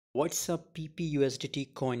What's up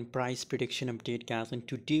PPUSDT coin price prediction update guys, and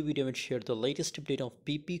today we will share the latest update of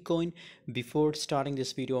PEPE coin. Before starting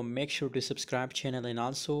this video, make sure to subscribe channel and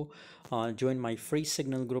also join my free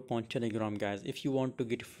signal group on Telegram guys. If you want to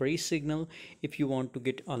get free signal, if you want to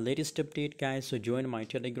get a latest update guys, so join my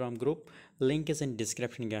Telegram group. Link is in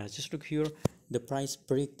description guys. Just look here, the price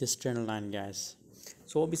break this trend line guys.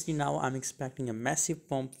 So obviously now I'm expecting a massive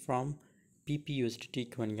pump from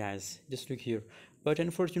PPUSDT coin guys. Just look here, but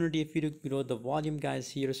unfortunately if you look below the volume guys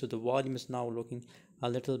here, so the volume is now looking a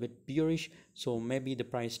little bit bearish, so maybe the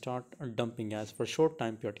price start dumping guys for short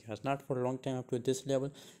time period guys, not for a long time up to this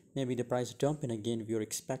level. Maybe the price dump, and again we are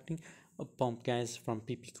expecting a pump guys from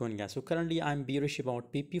PP coin guys. So currently I'm bearish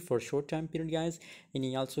about PP for short time period guys, and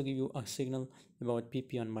I also give you a signal about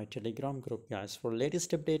PP on my Telegram group guys. For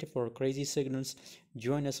latest update, for crazy signals,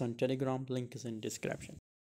 join us on Telegram. Link is in description.